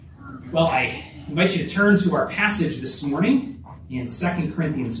Well, I invite you to turn to our passage this morning in 2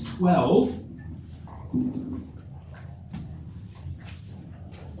 Corinthians 12.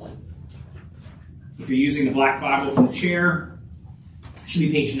 If you're using the Black Bible from the chair, it should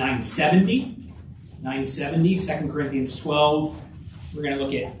be page 970. 970, 2 Corinthians 12. We're going to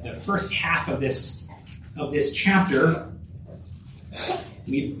look at the first half of this chapter.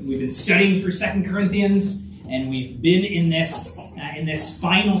 We've been studying through 2 Corinthians, and we've been in this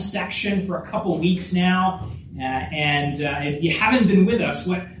final section for a couple weeks now. If you haven't been with us,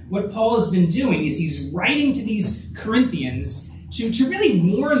 what Paul has been doing is he's writing to these Corinthians to really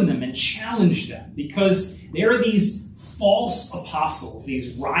warn them and challenge them, because there are these false apostles,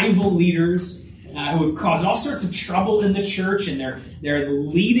 these rival leaders who have caused all sorts of trouble in the church, and they're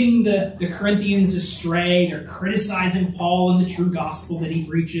leading the Corinthians astray. They're criticizing Paul and the true gospel that he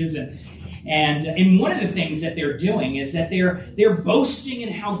preaches, and one of the things that they're doing is that they're boasting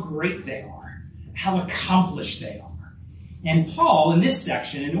in how great they are, how accomplished they are. And Paul, in this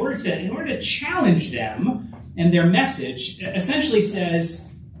section, in order to challenge them and their message, essentially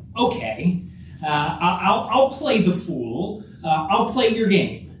says, okay, I'll play the fool. I'll play your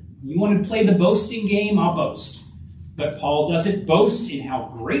game. You want to play the boasting game? I'll boast. But Paul doesn't boast in how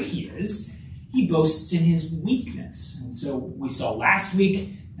great he is. He boasts in his weakness. And so we saw last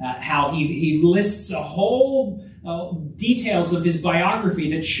week how he lists a whole details of his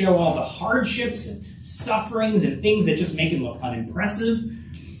biography that show all the hardships and sufferings and things that just make him look unimpressive.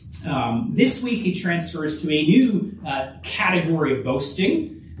 This week he transfers to a new category of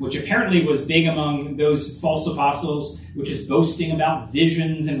boasting, which apparently was big among those false apostles, which is boasting about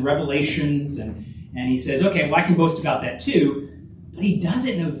visions and revelations. And he says, okay, well, I can boast about that too. But he does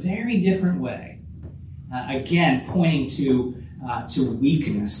it in a very different way. Again, pointing to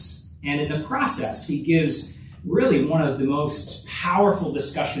weakness. And in the process, he gives really one of the most powerful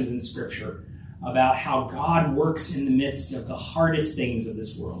discussions in Scripture about how God works in the midst of the hardest things of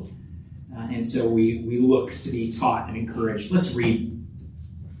this world. And so we look to be taught and encouraged. Let's read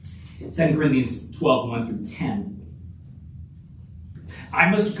 2 Corinthians 12, 1 through 10.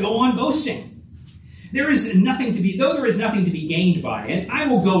 I must go on boasting. Though there is nothing to be gained by it, I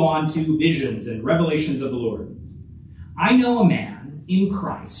will go on to visions and revelations of the Lord. I know a man in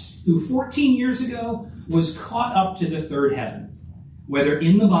Christ who 14 years ago was caught up to the third heaven. Whether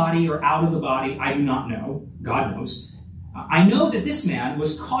in the body or out of the body, I do not know. God knows. I know that this man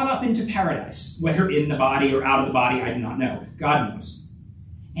was caught up into paradise. Whether in the body or out of the body, I do not know. God knows.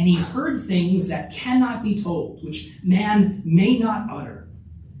 And he heard things that cannot be told, which man may not utter.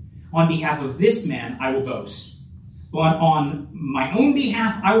 On behalf of this man, I will boast. But on my own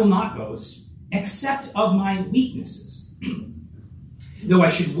behalf, I will not boast, except of my weaknesses. Though I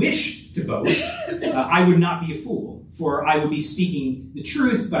should wish to boast, I would not be a fool, for I would be speaking the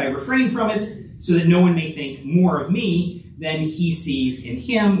truth, but I refrain from it, so that no one may think more of me than he sees in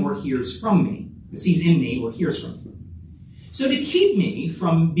him or hears from me, sees in me or hears from me. So to keep me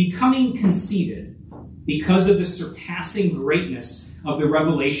from becoming conceited because of the surpassing greatness of the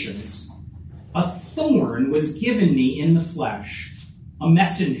revelations, a thorn was given me in the flesh, a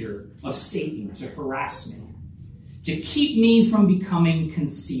messenger of Satan to harass me, to keep me from becoming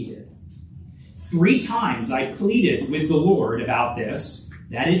conceited. 3 times I pleaded with the Lord about this,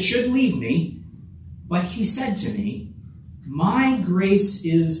 that it should leave me, but he said to me, my grace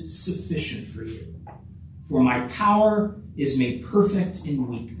is sufficient for you, for my power is made perfect in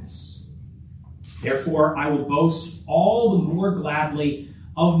weakness. Therefore, I will boast all the more gladly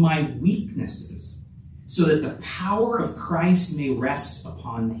of my weaknesses, so that the power of Christ may rest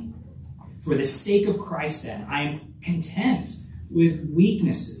upon me. For the sake of Christ, then, I am content with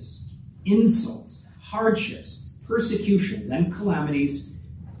weaknesses, insults, hardships, persecutions, and calamities.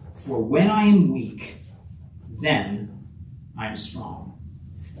 For when I am weak, then I am strong.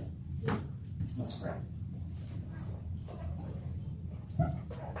 Let's pray.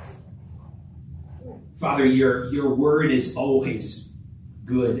 Father, your word is always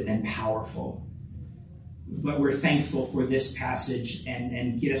good and powerful. But we're thankful for this passage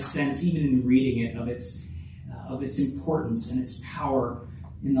and get a sense, even in reading it, of its importance and its power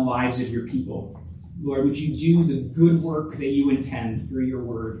in the lives of your people. Lord, would you do the good work that you intend through your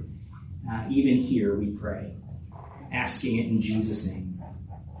word, even here, we pray, asking it in Jesus' name.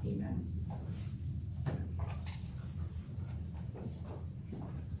 Amen.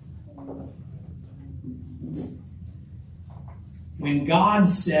 When God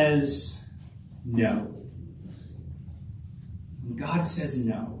says no,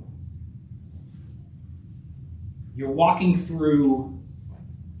 you're walking through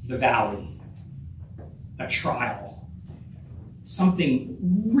the valley, a trial, something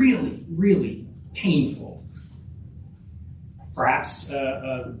really, really painful. Perhaps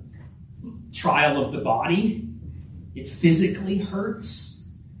a trial of the body. It physically hurts.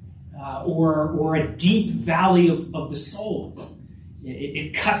 Or a deep valley of the soul.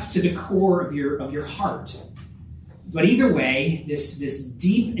 It cuts to the core of your heart. But either way, this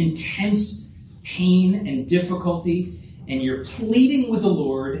deep, intense pain and difficulty, and you're pleading with the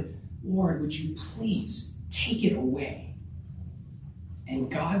Lord, Lord, would you please take it away? And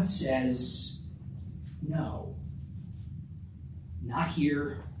God says, no. Not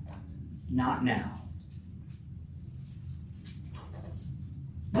here, not now.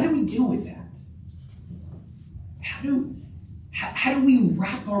 What do we do with that? How do we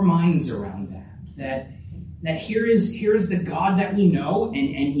wrap our minds around that? That here is the God that we know,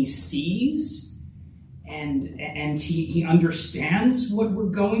 and he sees, and he understands what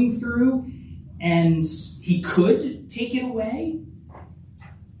we're going through, and he could take it away,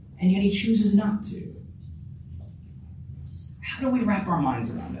 and yet he chooses not to. How do we wrap our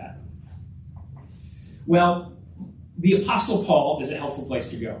minds around that? Well, the Apostle Paul is a helpful place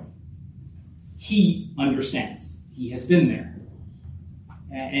to go. He understands. He has been there.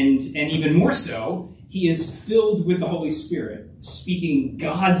 And even more so, he is filled with the Holy Spirit, speaking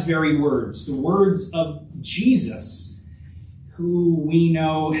God's very words, the words of Jesus, who we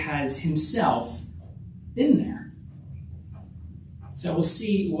know has himself been there. So we'll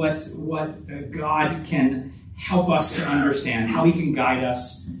see what God can help us to understand, how he can guide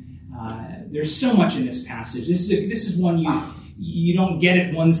us. There's so much in this passage. This is one you don't get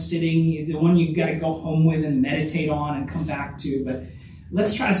at one sitting, the one you've got to go home with and meditate on and come back to. But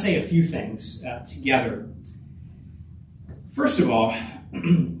let's try to say a few things together. First of all,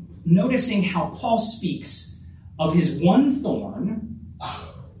 noticing how Paul speaks of his one thorn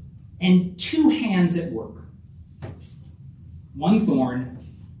and two hands at work. One thorn,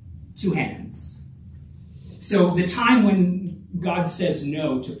 two hands. So the time when God says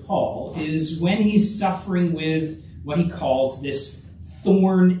no to Paul is when he's suffering with what he calls this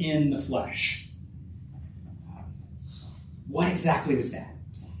thorn in the flesh. What exactly was that?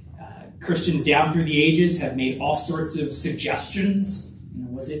 Christians down through the ages have made all sorts of suggestions.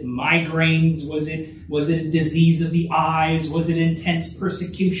 Was it migraines? Was it a disease of the eyes? Was it intense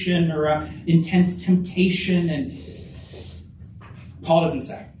persecution or intense temptation? And Paul doesn't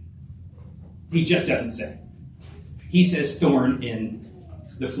say. He just doesn't say. He says thorn in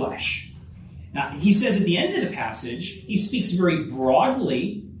the flesh. Now, he says at the end of the passage, he speaks very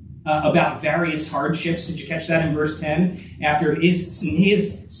broadly about various hardships. Did you catch that in verse 10? After his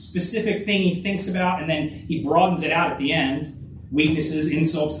specific thing he thinks about, and then he broadens it out at the end. Weaknesses,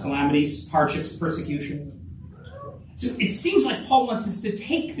 insults, calamities, hardships, persecutions. So it seems like Paul wants us to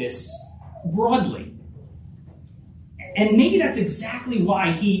take this broadly. And maybe that's exactly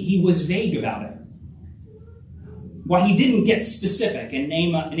why he was vague about it. Why he didn't get specific and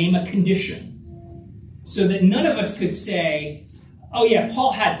name a condition. So that none of us could say, oh yeah,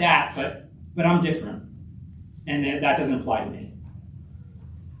 Paul had that, but I'm different. And that doesn't apply to me.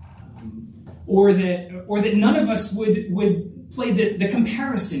 Or that none of us would play the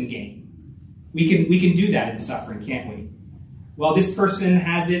comparison game. We can do that in suffering, can't we? Well, this person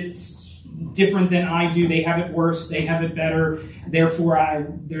has it different than I do. They have it worse. They have it better. Therefore,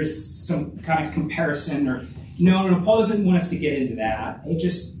 there's some kind of comparison. Or no, Paul doesn't want us to get into that. He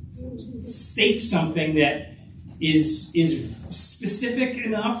just states something that is specific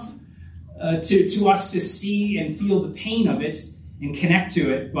enough to us to see and feel the pain of it and connect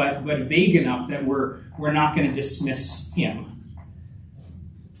to it, but vague enough that we're not going to dismiss him.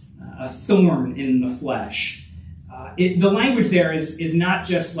 A thorn in the flesh. The language there is not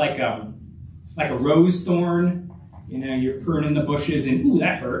just like a rose thorn. You're pruning the bushes and ooh,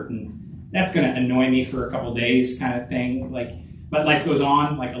 that hurt, and that's going to annoy me for a couple days, kind of thing. But life goes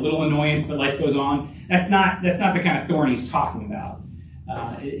on, like a little annoyance, but life goes on. That's not the kind of thorn he's talking about.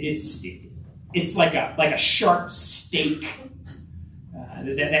 It's like a sharp stake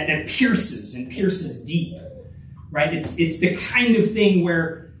that pierces deep, right? It's the kind of thing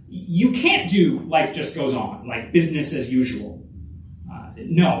where you can't do life just goes on, like business as usual.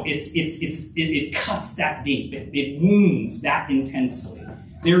 No, it cuts that deep. It wounds that intensely.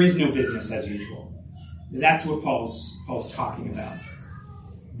 There is no business as usual. That's what Paul's talking about.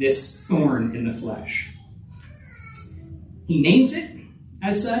 This thorn in the flesh. He names it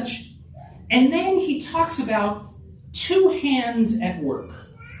as such, and then he talks about two hands at work,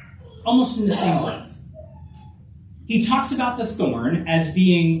 almost in the same breath. He talks about the thorn as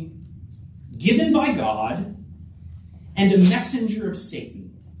being given by God and a messenger of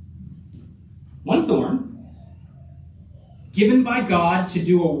Satan. One thorn, given by God to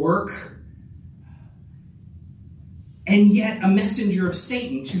do a work, and yet a messenger of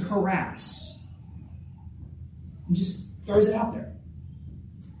Satan to harass. And just throws it out there.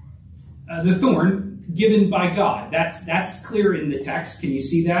 The thorn given by God. That's clear in the text. Can you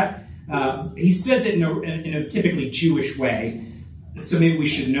see that? He says it in a typically Jewish way, so maybe we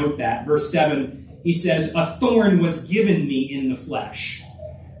should note that. Verse 7, he says, "A thorn was given me in the flesh."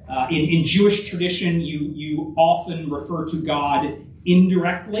 In Jewish tradition, you often refer to God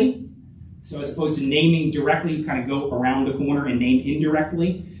indirectly. So as opposed to naming directly, you kind of go around the corner and name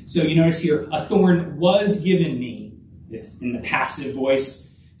indirectly. So you notice here, "A thorn was given me." It's in the passive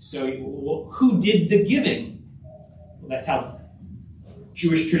voice. So who did the giving? Well, that's how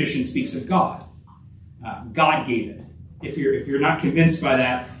Jewish tradition speaks of God. God gave it. If you're not convinced by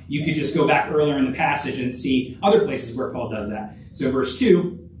that, you could just go back earlier in the passage and see other places where Paul does that. So verse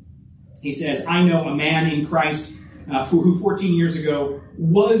 2, he says, "I know a man in Christ who 14 years ago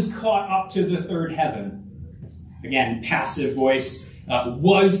was caught up to the third heaven." Again, passive voice,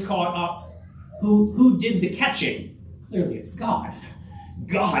 was caught up. Who did the catching? Clearly it's God.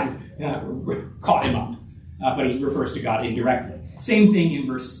 God caught him up. But he refers to God indirectly. Same thing in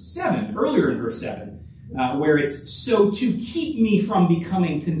verse 7, earlier in verse 7, where it's, "So to keep me from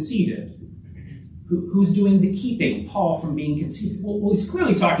becoming conceited." Who's doing the keeping Paul from being conceited? Well, he's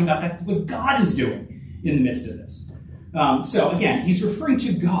clearly talking about that's what God is doing in the midst of this. So again, he's referring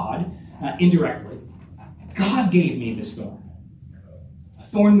to God indirectly. God gave me this thorn. A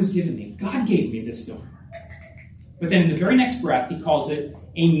thorn was given me. God gave me this thorn. But then in the very next breath, he calls it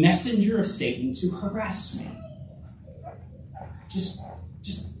a messenger of Satan to harass me. Just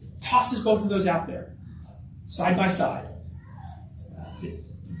tosses both of those out there, side by side.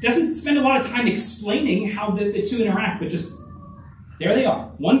 Doesn't spend a lot of time explaining how the two interact, but just there they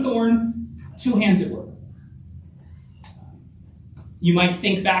are. One thorn, two hands at work. You might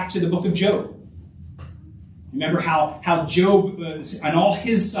think back to the book of Job. Remember how Job and all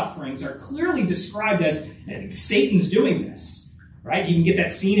his sufferings are clearly described as Satan's doing this, right? You can get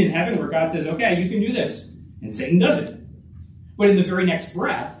that scene in heaven where God says, "Okay, you can do this," and Satan does it. But in the very next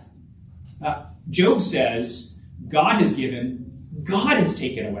breath, Job says, "God has given, God has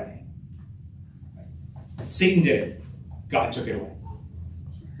taken away." Satan did it. God took it away.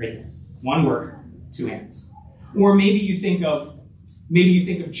 Right there. One work, two hands. Or maybe you think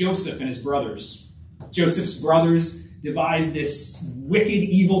of Joseph and his brothers. Joseph's brothers devised this wicked,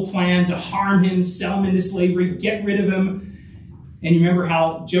 evil plan to harm him, sell him into slavery, get rid of him. And you remember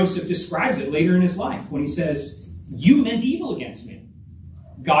how Joseph describes it later in his life when he says, "You meant evil against me.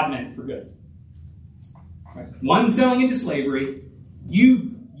 God meant it for good." Right? One selling into slavery,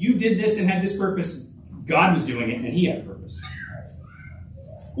 you did this and had this purpose. God was doing it and he had a purpose.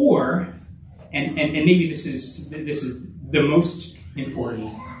 Or, and maybe this is the most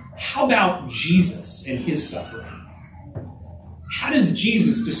important, how about Jesus and his suffering? How does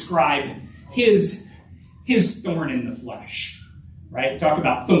Jesus describe his thorn in the flesh? Right? Talk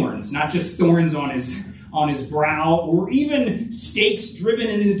about thorns, not just thorns on his brow, or even stakes driven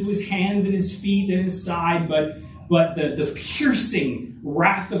into his hands and his feet and his side, but the piercing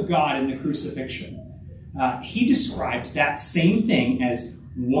wrath of God in the crucifixion. He describes that same thing as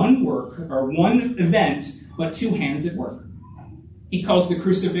one work or one event, but two hands at work. He calls the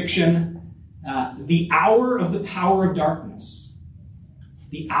crucifixion the hour of the power of darkness.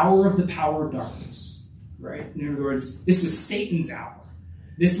 The hour of the power of darkness. Right? In other words, this was Satan's hour.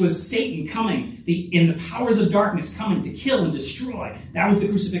 This was Satan coming, in the powers of darkness coming to kill and destroy. That was the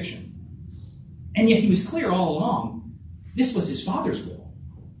crucifixion. And yet he was clear all along, this was his Father's will.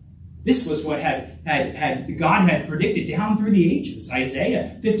 This was what God had predicted down through the ages.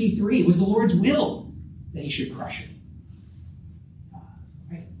 Isaiah 53, it was the Lord's will that he should crush it.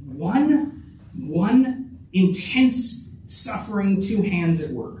 Right? One intense suffering, two hands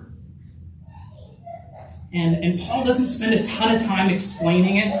at work. And Paul doesn't spend a ton of time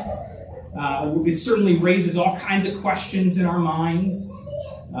explaining it. It certainly raises all kinds of questions in our minds.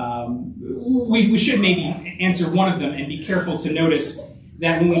 We should maybe answer one of them and be careful to notice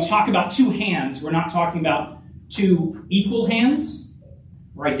that when we talk about two hands, we're not talking about two equal hands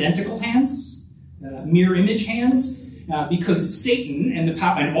or identical hands, mirror image hands, because Satan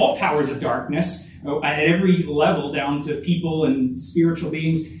and all powers of darkness, at every level down to people and spiritual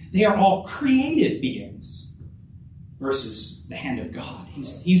beings, they are all created beings versus the hand of God.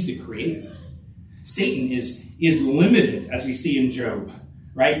 He's the creator. Satan is limited, as we see in Job.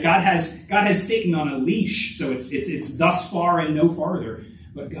 Right? God has Satan on a leash, so it's thus far and no farther.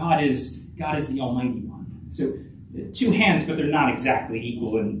 But God is the Almighty One. So two hands, but they're not exactly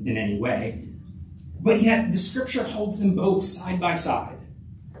equal in any way. But yet the scripture holds them both side by side,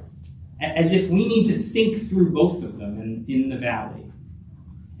 as if we need to think through both of them in the valley.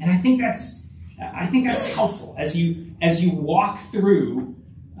 And I think that's helpful as you walk through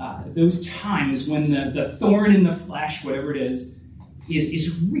those times when the thorn in the flesh, whatever it is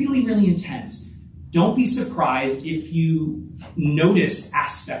really, really intense. Don't be surprised if you notice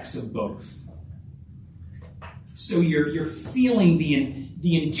aspects of both. So you're feeling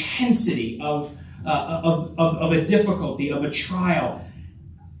the intensity of a difficulty, of a trial.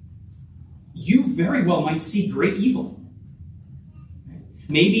 You very well might see great evil.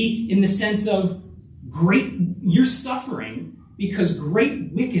 Maybe in the sense of you're suffering because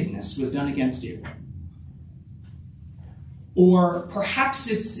great wickedness was done against you. Or perhaps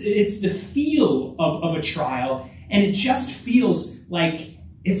it's the feel of a trial, and it just feels like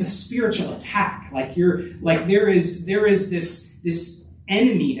it's a spiritual attack. Like there is this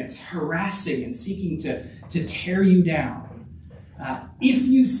enemy that's harassing and seeking to tear you down. If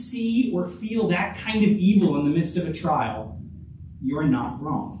you see or feel that kind of evil in the midst of a trial, you're not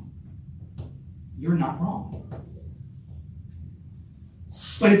wrong. You're not wrong.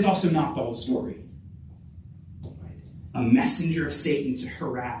 But it's also not the whole story. A messenger of Satan to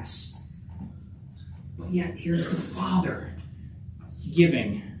harass. But yet, here's the Father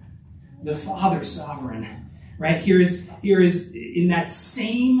giving, the Father sovereign. Right? Here is in that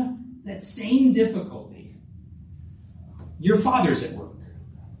same difficulty. Your Father's at work,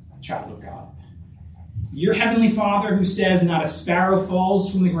 child of God. Your Heavenly Father who says not a sparrow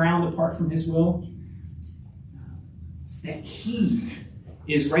falls from the ground apart from His will. That He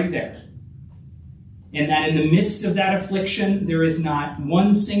is right there. And that in the midst of that affliction, there is not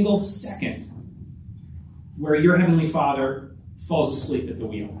one single second where your Heavenly Father falls asleep at the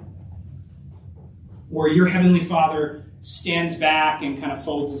wheel. Or your Heavenly Father stands back and kind of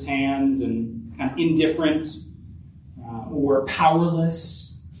folds his hands and kind of indifferent or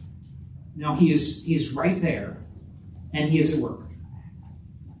powerless. No, He's right there, and He is at work.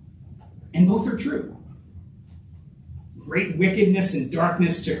 And both are true. Great wickedness and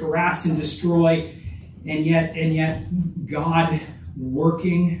darkness to harass and destroy, and yet God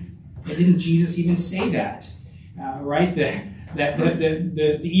working. And didn't Jesus even say that? Right? That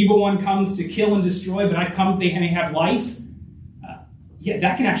the evil one comes to kill and destroy, but I've come that they may have life.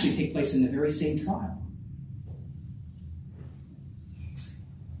 That can actually take place in the very same trial.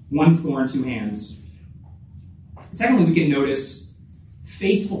 One thorn, two hands. Secondly, we can notice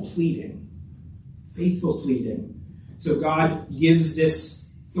faithful pleading. Faithful pleading. So God gives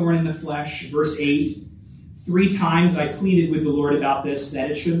this thorn in the flesh, verse 8. 3 times I pleaded with the Lord about this, that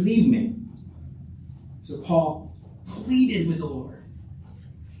it should leave me. So Paul pleaded with the Lord.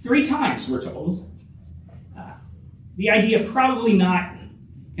 3 times, we're told. The idea probably not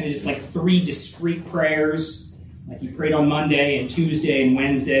kind of just like 3 discrete prayers, like he prayed on Monday and Tuesday and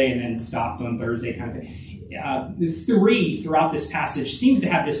Wednesday and then stopped on Thursday kind of thing. 3 throughout this passage seems to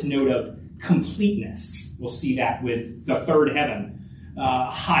have this note of completeness. We'll see that with the third heaven,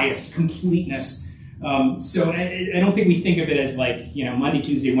 highest completeness. So I don't think we think of it as like, Monday,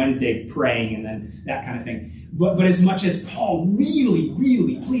 Tuesday, Wednesday praying and then that kind of thing. But as much as Paul really,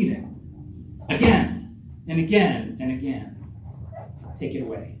 really pleading again and again and again, take it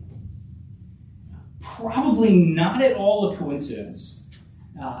away. Probably not at all a coincidence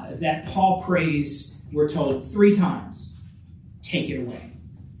that Paul prays, we're told 3 times, take it away.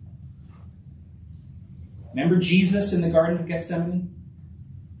 Remember Jesus in the Garden of Gethsemane?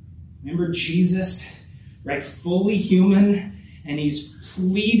 Remember Jesus, right, fully human, and he's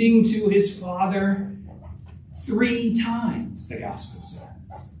pleading to his Father 3 times, the Gospel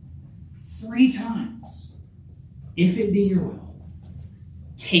says. 3 times. If it be your will,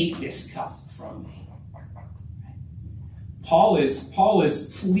 take this cup from me. Paul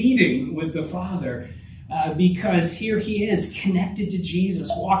is pleading with the Father because here he is, connected to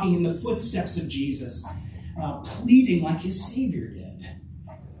Jesus, walking in the footsteps of Jesus, pleading like his Savior did.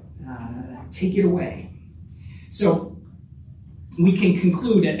 Take it away. So we can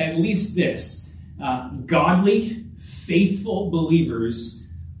conclude at least this. Godly, faithful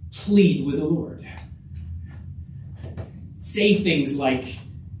believers plead with the Lord. Say things like,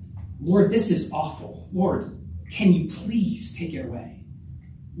 Lord, this is awful. Lord, can you please take it away?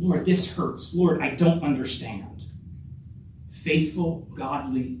 Lord, this hurts. Lord, I don't understand. Faithful,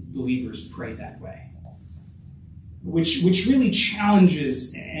 godly believers pray that way. Which really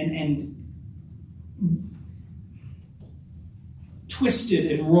challenges and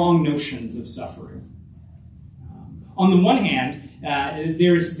twisted and wrong notions of suffering. On the one hand,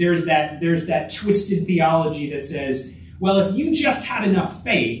 there's that twisted theology that says, well, if you just had enough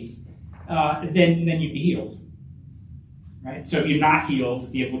faith, then you'd be healed. Right? So if you're not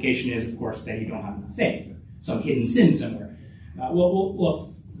healed, the implication is, of course, that you don't have enough faith, some hidden sin somewhere.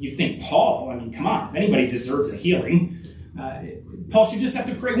 Well, you think Paul, I mean, come on, if anybody deserves a healing, Paul should just have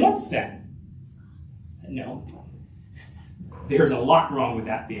to pray once then. No. There's a lot wrong with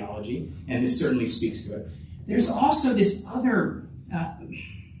that theology, and this certainly speaks to it. There's also this other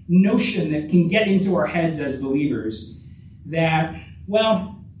notion that can get into our heads as believers that,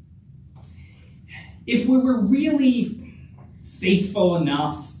 well, if we were really faithful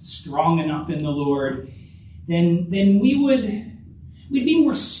enough, strong enough in the Lord, then we'd be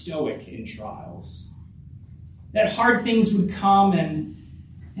more stoic in trials. That hard things would come and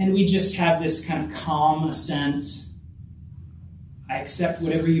we just have this kind of calm assent. I accept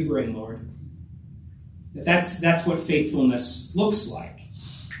whatever you bring, Lord. That's what faithfulness looks like.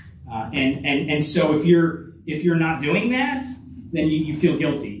 And so if you're not doing that, then you feel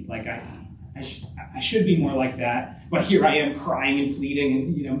guilty. Like I should be more like that, but here I am crying and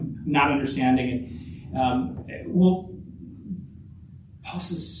pleading and not understanding. And Paul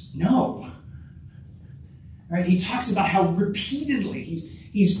says no. Right? He talks about how repeatedly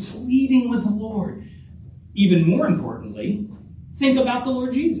he's pleading with the Lord. Even more importantly, think about the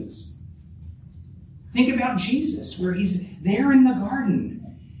Lord Jesus. Think about Jesus, where he's there in the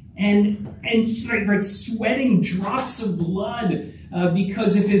garden and like sweating drops of blood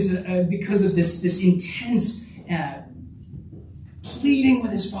because of this intense pleading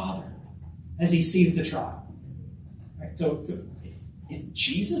with his Father as he sees the trial. Right? So if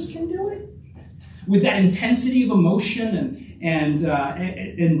Jesus can do it with that intensity of emotion and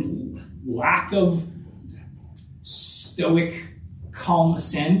lack of stoic, calm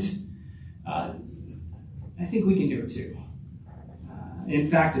assent, I think we can do it too. In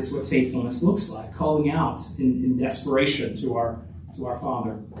fact, it's what faithfulness looks like, calling out in desperation to our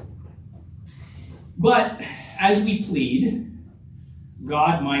Father. But as we plead,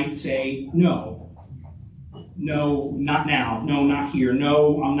 God might say, no, not now, no, not here,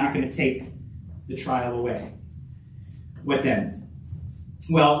 no, I'm not going to take the trial away. What then?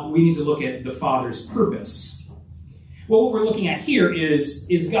 Well, we need to look at the Father's purpose. Well, what we're looking at here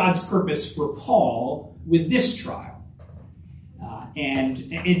is God's purpose for Paul with this trial. And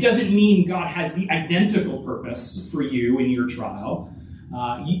it doesn't mean God has the identical purpose for you in your trial.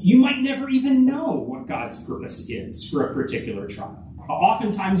 You might never even know what God's purpose is for a particular trial.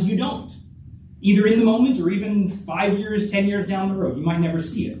 Oftentimes you don't. Either in the moment or even 5 years, 10 years down the road. You might never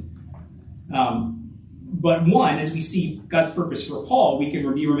see it. But one, as we see God's purpose for Paul, we can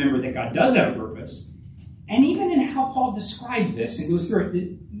remember that God does have a purpose. And even in how Paul describes this and goes through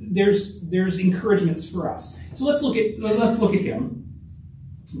it, there's encouragements for us. So let's look at him.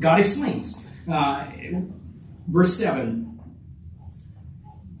 God explains. Verse 7,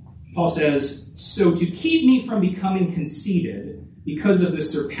 Paul says, "So to keep me from becoming conceited because of the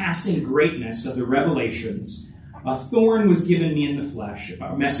surpassing greatness of the revelations, a thorn was given me in the flesh,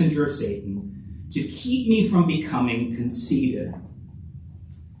 a messenger of Satan, to keep me from becoming conceited."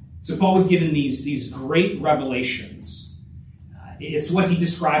 So Paul was given these great revelations. It's what he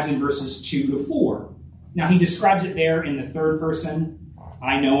describes in verses 2 to 4. Now, he describes it there in the third person.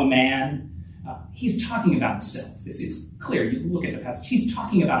 I know a man. He's talking about himself. It's clear. You look at the passage. He's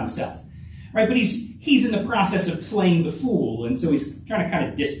talking about himself. Right? But he's in the process of playing the fool, and so he's trying to kind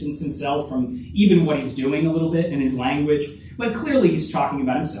of distance himself from even what he's doing a little bit in his language. But clearly he's talking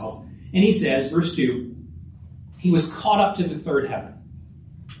about himself. And he says, verse 2, he was caught up to the third heaven.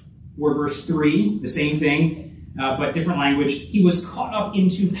 Or verse 3, the same thing, but different language. He was caught up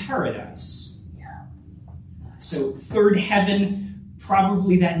into paradise. So third heaven,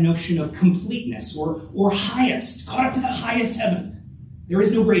 probably that notion of completeness or highest, caught up to the highest heaven. There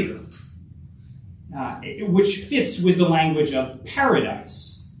is no greater. Which fits with the language of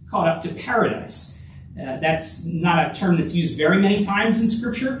paradise, caught up to paradise. That's not a term that's used very many times in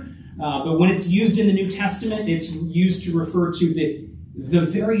Scripture, but when it's used in the New Testament, it's used to refer to the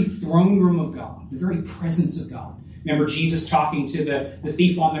very throne room of God, the very presence of God. Remember Jesus talking to the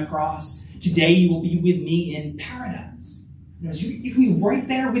thief on the cross? Today you will be with me in paradise. You can be right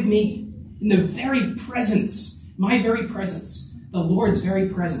there with me in the very presence, my very presence, the Lord's very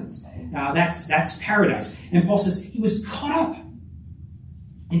presence. That's paradise. And Paul says he was caught up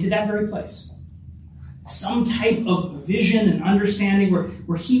into that very place. Some type of vision and understanding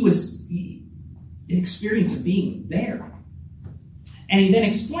where he was an experience of being there. And he then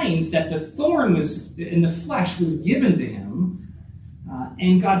explains that the thorn was in the flesh was given to him,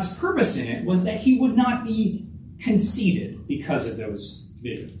 and God's purpose in it was that he would not be conceited because of those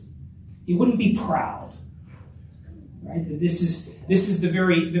visions. He wouldn't be proud. Right? This is the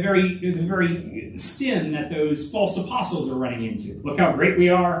very sin that those false apostles are running into. Look how great we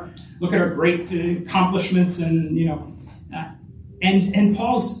are. Look at our great accomplishments, and and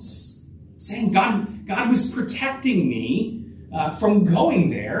Paul's saying God was protecting me from going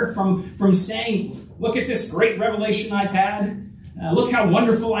there, from saying, look at this great revelation I've had. Look how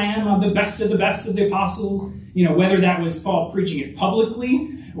wonderful I am. I'm the best of the apostles. Whether that was Paul preaching it publicly,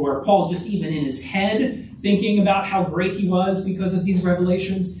 or Paul just even in his head thinking about how great he was because of these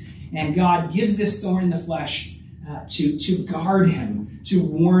revelations. And God gives this thorn in the flesh to guard him, to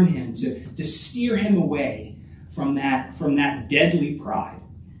warn him, to steer him away from that deadly pride.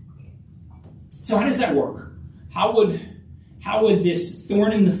 So how does that work? How would this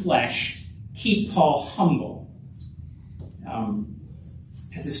thorn in the flesh keep Paul humble?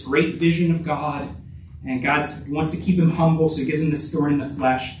 Has this great vision of God, and God wants to keep him humble, so he gives him this thorn in the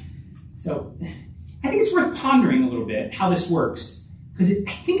flesh. So I think it's worth pondering a little bit how this works, because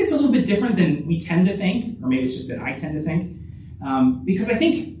I think it's a little bit different than we tend to think, or maybe it's just that I tend to think. Because I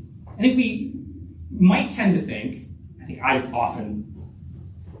think we might tend to think, I think I've often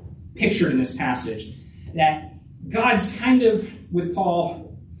pictured in this passage, that God's kind of, with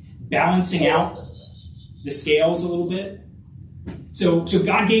Paul, balancing out the scales a little bit. So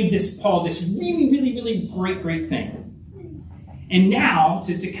God gave Paul this really, really, really great thing. And now,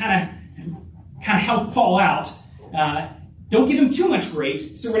 to kind of help Paul out, don't give him too much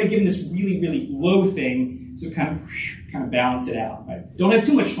great, so we're going to give him this really, really low thing, so kind of balance it out. Right? Don't have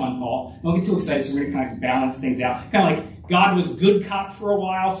too much fun, Paul. Don't get too excited, so we're going to kind of balance things out. Kind of like God was good cop for a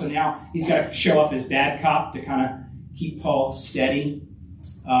while, so now he's got to show up as bad cop to kind of keep Paul steady.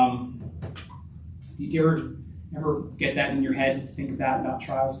 You ever get that in your head, think about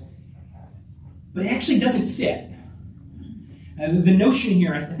trials? But it actually doesn't fit. The notion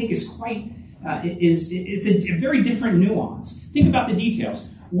here, I think, is quite, it's a very different nuance. Think about the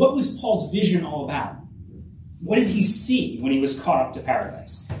details. What was Paul's vision all about? What did he see when he was caught up to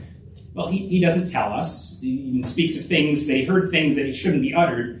paradise? Well, he doesn't tell us. He even speaks of things that he heard, things that he shouldn't be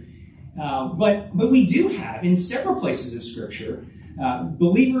uttered. But we do have, in several places of Scripture,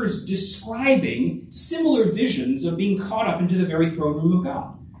 believers describing similar visions of being caught up into the very throne room of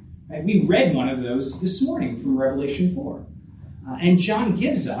God. Right? We read one of those this morning from Revelation 4. And John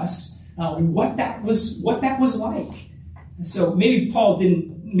gives us what that was like. So maybe Paul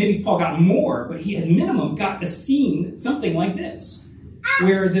got more, but he at minimum got a scene, something like this,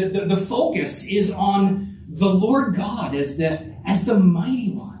 where the focus is on the Lord God as the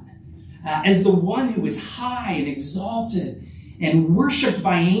mighty one, as the one who is high and exalted and worshipped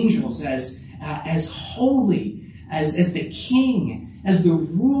by angels as holy, as the king, as the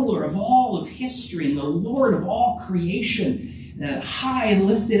ruler of all of history and the Lord of all creation, high and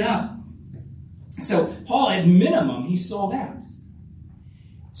lifted up. So Paul, at minimum, he saw that.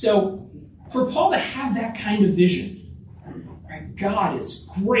 So for Paul to have that kind of vision, right, God is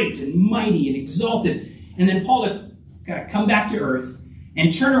great and mighty and exalted, and then Paul to kind of come back to earth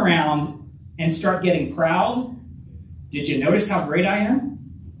and turn around and start getting proud. Did you notice how great I am?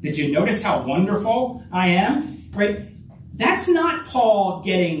 Did you notice how wonderful I am? Right? That's not Paul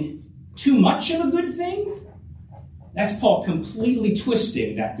getting too much of a good thing. That's Paul completely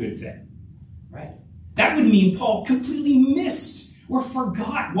twisting that good thing. Right? That would mean Paul completely missed or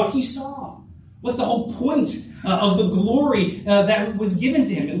forgot what he saw, what the whole point of the glory that was given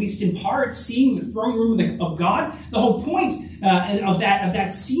to him, at least in part, seeing the throne room of God. The whole point of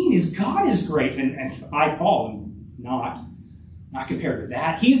that scene is God is great, and I, Paul, am not compared to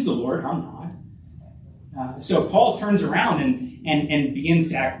that. He's the Lord, I'm not. So Paul turns around and begins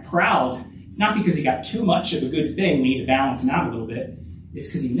to act proud. It's not because he got too much of a good thing. We need to balance him out a little bit. It's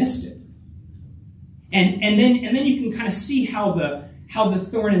because he missed it. And then you can kind of see how the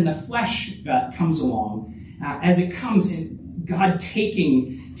thorn in the flesh comes along as it comes in God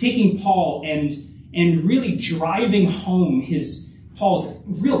taking Paul and really driving home Paul's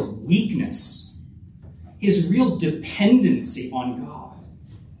real weakness, his real dependency on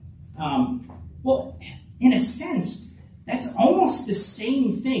God. Well, in a sense, that's almost the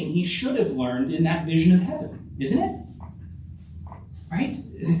same thing he should have learned in that vision of heaven, isn't it? Right?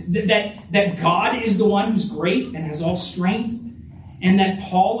 That God is the one who's great and has all strength, and that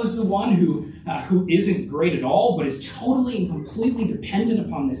Paul is the one who isn't great at all, but is totally and completely dependent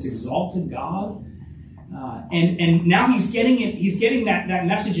upon this exalted God. And now he's getting it. He's getting that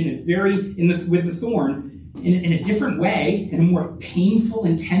message with the thorn in a different way, in a more painful,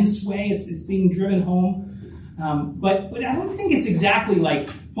 intense way. It's being driven home. But I don't think it's exactly like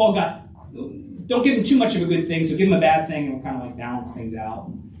Paul don't give him too much of a good thing, so give him a bad thing, and we'll kind of like balance things out.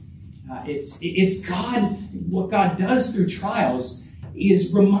 It's God. What God does through trials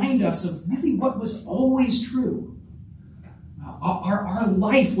is remind us of really what was always true. Our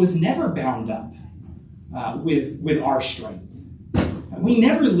life was never bound up with our strength. We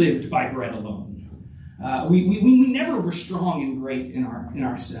never lived by bread alone. We never were strong and great in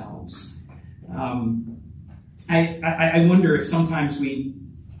ourselves. I wonder if sometimes we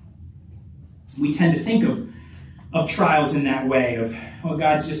tend to think of trials in that way, of, oh,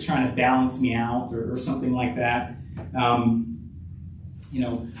 God's just trying to balance me out, or something like that. Don't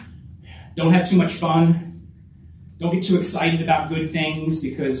have too much fun. Don't get too excited about good things,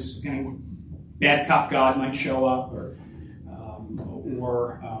 because bad cop God might show up, or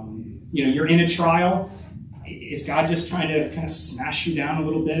you're in a trial. Is God just trying to kind of smash you down a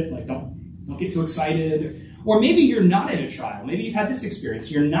little bit? Like, don't get too excited. Or maybe you're not in a trial. Maybe you've had this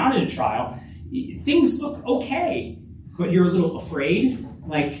experience. You're not in a trial. Things look okay, but you're a little afraid.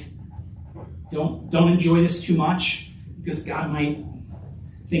 Like, don't enjoy this too much, because God might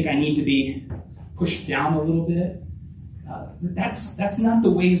think I need to be pushed down a little bit. That's not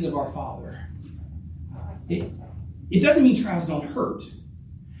the ways of our Father. It doesn't mean trials don't hurt,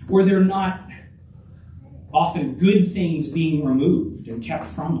 or they're not often good things being removed and kept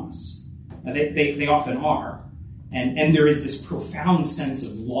from us. They often are. And there is this profound sense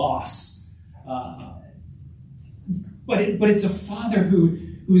of loss. But it's a Father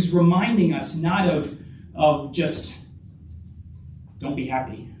who's reminding us not of just don't be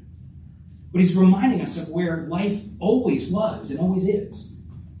happy, but he's reminding us of where life always was and always is,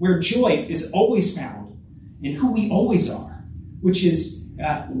 where joy is always found in who we always are, which is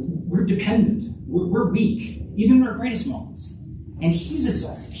we're dependent, we're weak, even in our greatest moments. And he's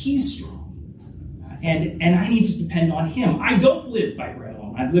exalted, he's strong. And I need to depend on him. I don't live by bread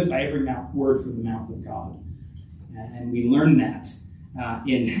alone. I live by every word from the mouth of God. And we learn that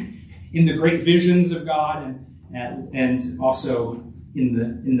in the great visions of God, and also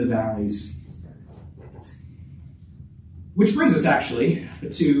in the valleys. Which brings us actually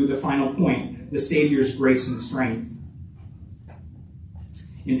to the final point, the Savior's grace and strength.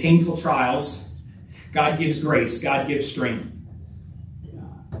 In painful trials, God gives grace, God gives strength.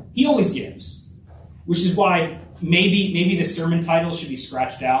 He always gives, which is why maybe the sermon title should be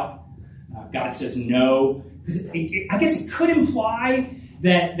scratched out. God says no, because I guess it could imply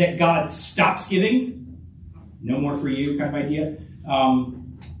that God stops giving. No more for you kind of idea.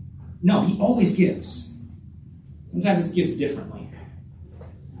 No, he always gives. Sometimes it gives differently.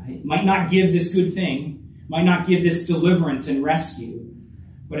 It might not give this good thing, might not give this deliverance and rescue,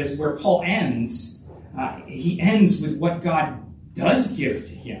 but as where Paul ends, he ends with what God does give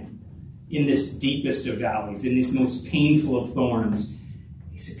to him in this deepest of valleys, in this most painful of thorns.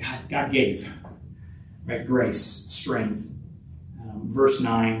 He said, God gave, right? Grace, strength. Verse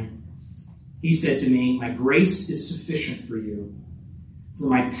 9, he said to me, my grace is sufficient for you, for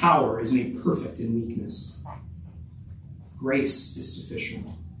my power is made perfect in weakness. Grace is sufficient.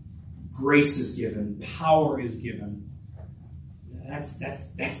 Grace is given. Power is given. That's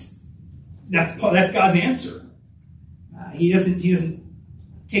God's answer. He doesn't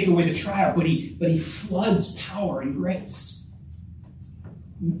take away the trial, but he floods power and grace.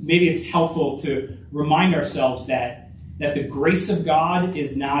 Maybe it's helpful to remind ourselves that the grace of God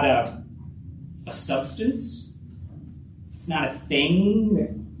is not a substance. It's not a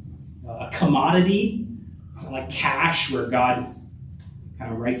thing, a commodity. It's not like cash where God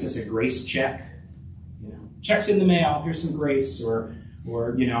kind of writes us a grace check. Check's in the mail, here's some grace, or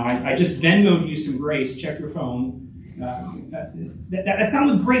I just Venmo'd you some grace, check your phone. That's not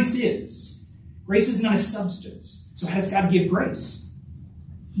what grace is. Grace is not a substance. So how does God give grace?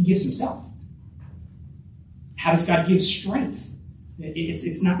 He gives himself. How does God give strength?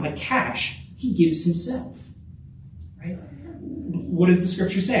 It's not like cash. He gives himself. Right? What does the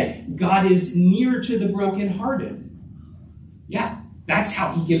scripture say? God is near to the brokenhearted. Yeah, that's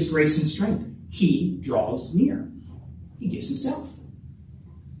how he gives grace and strength. He draws near. He gives himself.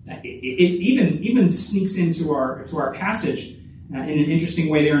 It even sneaks into our passage in an interesting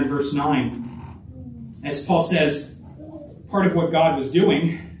way there in verse 9. As Paul says, part of what God was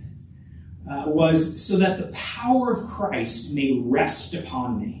doing was so that the power of Christ may rest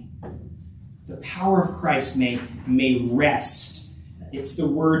upon me. The power of Christ may rest. It's the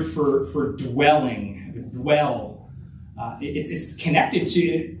word for dwelling, dwell. It's connected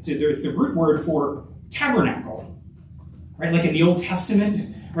to the root word for tabernacle. Right? Like in the Old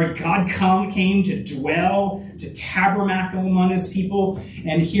Testament, right? God came to dwell, to tabernacle among his people.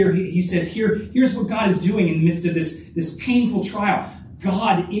 And here he says, here's what God is doing in the midst of this painful trial.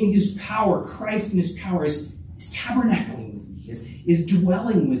 God in his power, Christ in his power is tabernacling with me, is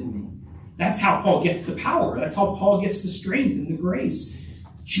dwelling with me. That's how Paul gets the power. That's how Paul gets the strength and the grace.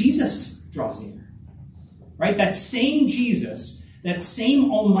 Jesus draws near. Right? That same Jesus, that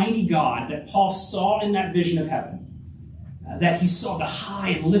same almighty God that Paul saw in that vision of heaven, that he saw the high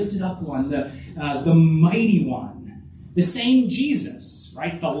and lifted up one, the mighty one, the same Jesus,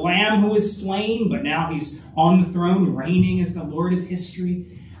 right? The Lamb who was slain, but now he's on the throne, reigning as the Lord of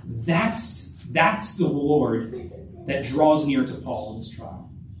history. That's the Lord that draws near to Paul in his trial,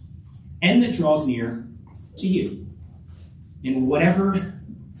 and that draws near to you in whatever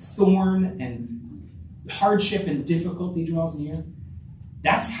thorn and hardship and difficulty draws near.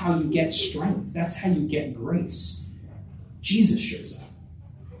 That's how you get strength. That's how you get grace. Jesus shows up.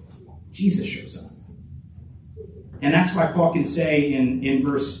 Jesus shows up. And that's why Paul can say in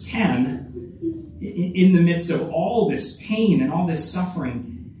verse 10, in the midst of all this pain and all this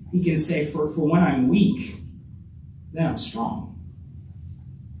suffering, he can say, for when I'm weak, then I'm strong.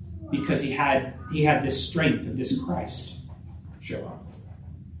 Because he had this strength of this Christ show up.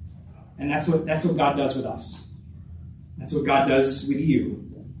 And that's what God does with us. That's what God does with you.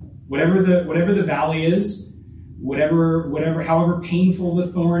 Whatever the valley is, however painful the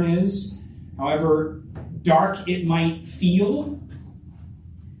thorn is, however dark it might feel,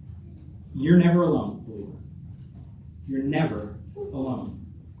 you're never alone, believer. You're never alone.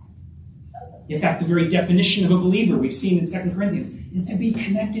 In fact, the very definition of a believer we've seen in 2 Corinthians is to be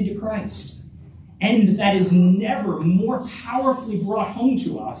connected to Christ. And that is never more powerfully brought home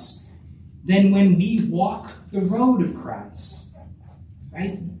to us than when we walk the road of Christ.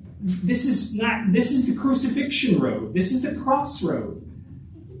 Right? This is the crucifixion road. This is the cross road.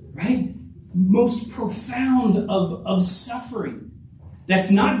 Right? Most profound of suffering.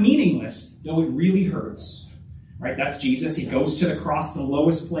 That's not meaningless, though it really hurts. Right? That's Jesus. He goes to the cross, the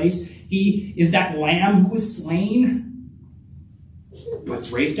lowest place. He is that lamb who was slain,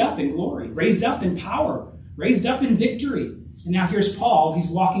 but's raised up in glory, raised up in power, raised up in victory. And now here's Paul. He's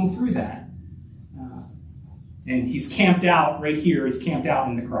walking through that. And he's camped out right here. He's camped out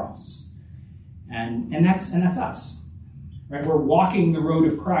in the cross. And that's us. Right? We're walking the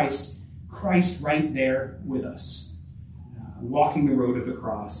road of Christ. Christ right there with us. Walking the road of the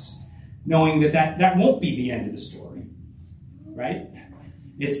cross. Knowing that won't be the end of the story. Right?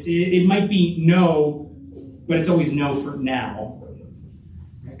 It might be no, but it's always no for now.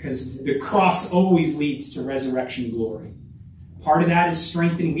 Because the cross always leads to resurrection glory. Part of that is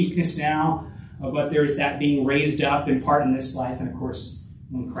strength and weakness now. But there's that being raised up in part in this life, and of course,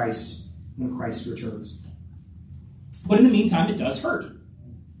 when Christ returns. But in the meantime, it does hurt.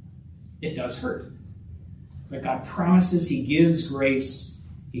 It does hurt. But God promises He gives grace,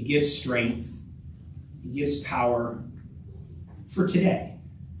 He gives strength, He gives power for today.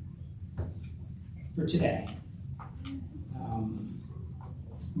 For today.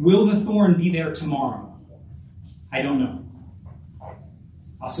 Will the thorn be there tomorrow? I don't know.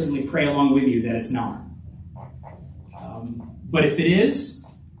 I'll certainly pray along with you that it's not. But if it is,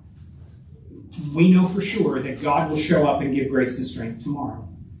 we know for sure that God will show up and give grace and strength tomorrow.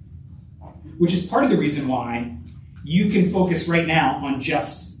 Which is part of the reason why you can focus right now on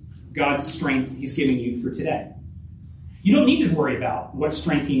just God's strength He's giving you for today. You don't need to worry about what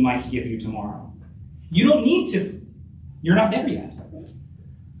strength He might give you tomorrow. You don't need to. You're not there yet.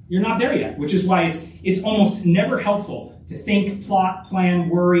 You're not there yet, which is why it's almost never helpful to think, plot, plan,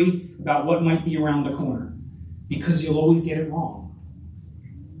 worry about what might be around the corner. Because you'll always get it wrong.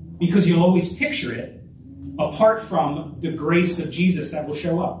 Because you'll always picture it apart from the grace of Jesus that will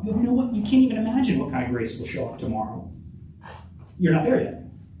show up. You can't even imagine what kind of grace will show up tomorrow. You're not there yet.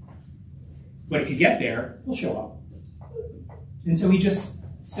 But if you get there, it'll show up. And so He just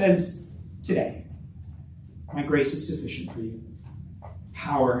says today, my grace is sufficient for you.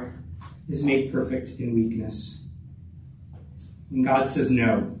 Power is made perfect in weakness. And God says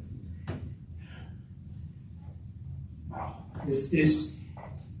no. Wow. There's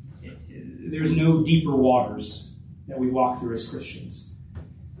no deeper waters that we walk through as Christians.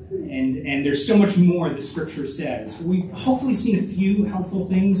 And there's so much more the Scripture says. We've hopefully seen a few helpful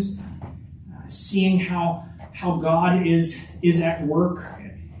things. Seeing how God is at work,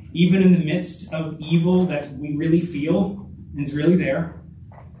 even in the midst of evil that we really feel and is really there.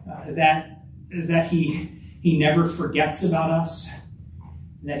 That He never forgets about us,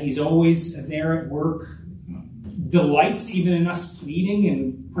 that He's always there at work, delights even in us pleading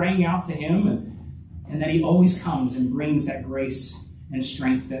and praying out to Him, and that He always comes and brings that grace and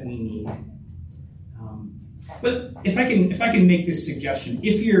strength that we need. But if I can make this suggestion,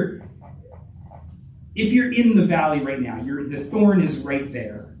 if you're in the valley right now, the thorn is right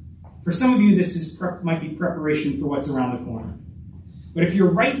there. For some of you, this might be preparation for what's around the corner. But if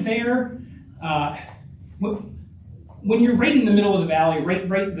you're right there, when you're right in the middle of the valley,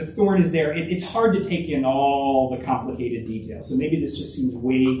 right, the thorn is there, it's hard to take in all the complicated details. So maybe this just seems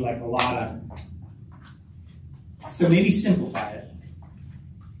way like a lot of... So maybe simplify it.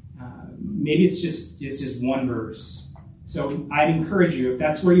 Maybe it's just one verse. So I'd encourage you, if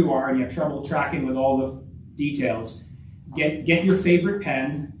that's where you are and you have trouble tracking with all the details, get your favorite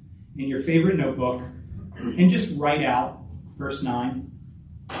pen and your favorite notebook and just write out verse 9.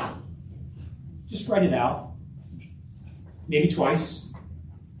 Just write it out. Maybe twice,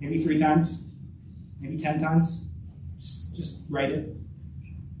 maybe 3 times, maybe 10 times. Just write it.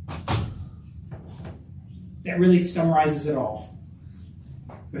 That really summarizes it all.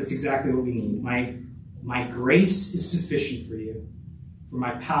 But it's exactly what we need. My grace is sufficient for you, for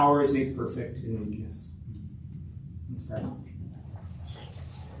my power is made perfect in weakness. Let's pray.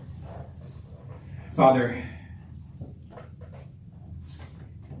 Father,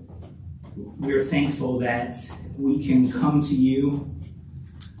 we are thankful that we can come to you,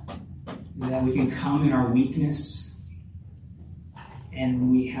 that we can come in our weakness,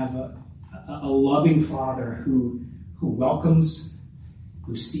 and we have a loving Father who welcomes,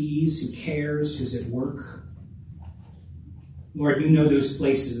 who sees, who cares, who's at work. Lord, you know those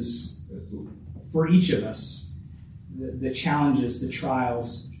places for each of us, the challenges, the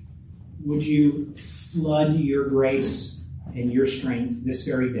trials. Would you flood your grace and your strength this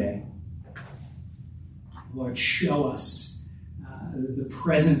very day? Lord, show us the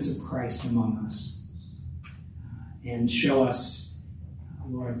presence of Christ among us. And show us,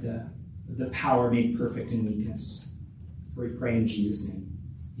 Lord, the power made perfect in weakness. We pray in Jesus' name.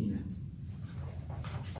 Amen.